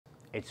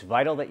It's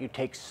vital that you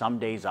take some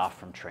days off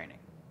from training.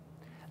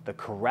 The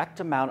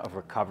correct amount of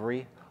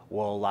recovery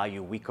will allow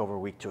you week over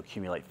week to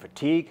accumulate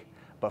fatigue,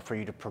 but for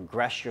you to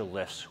progress your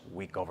lifts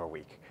week over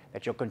week,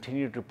 that you'll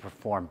continue to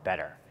perform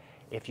better.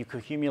 If you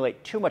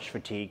accumulate too much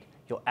fatigue,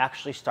 you'll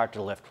actually start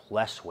to lift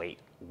less weight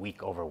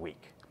week over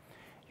week.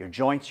 Your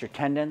joints, your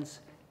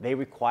tendons, they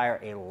require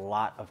a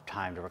lot of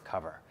time to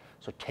recover.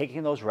 So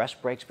taking those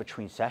rest breaks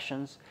between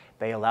sessions,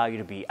 they allow you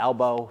to be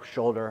elbow,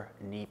 shoulder,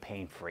 knee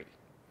pain free.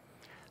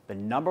 The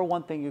number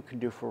one thing you can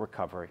do for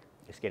recovery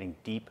is getting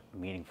deep,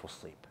 meaningful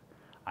sleep.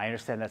 I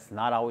understand that's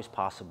not always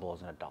possible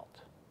as an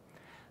adult.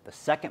 The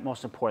second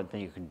most important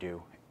thing you can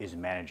do is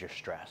manage your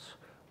stress,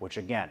 which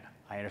again,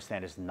 I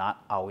understand is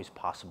not always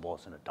possible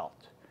as an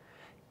adult.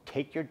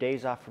 Take your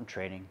days off from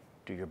training,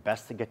 do your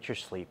best to get your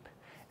sleep,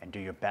 and do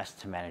your best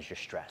to manage your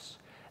stress.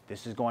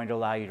 This is going to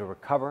allow you to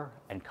recover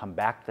and come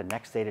back the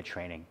next day to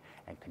training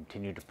and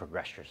continue to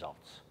progress your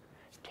results.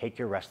 Take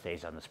your rest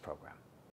days on this program.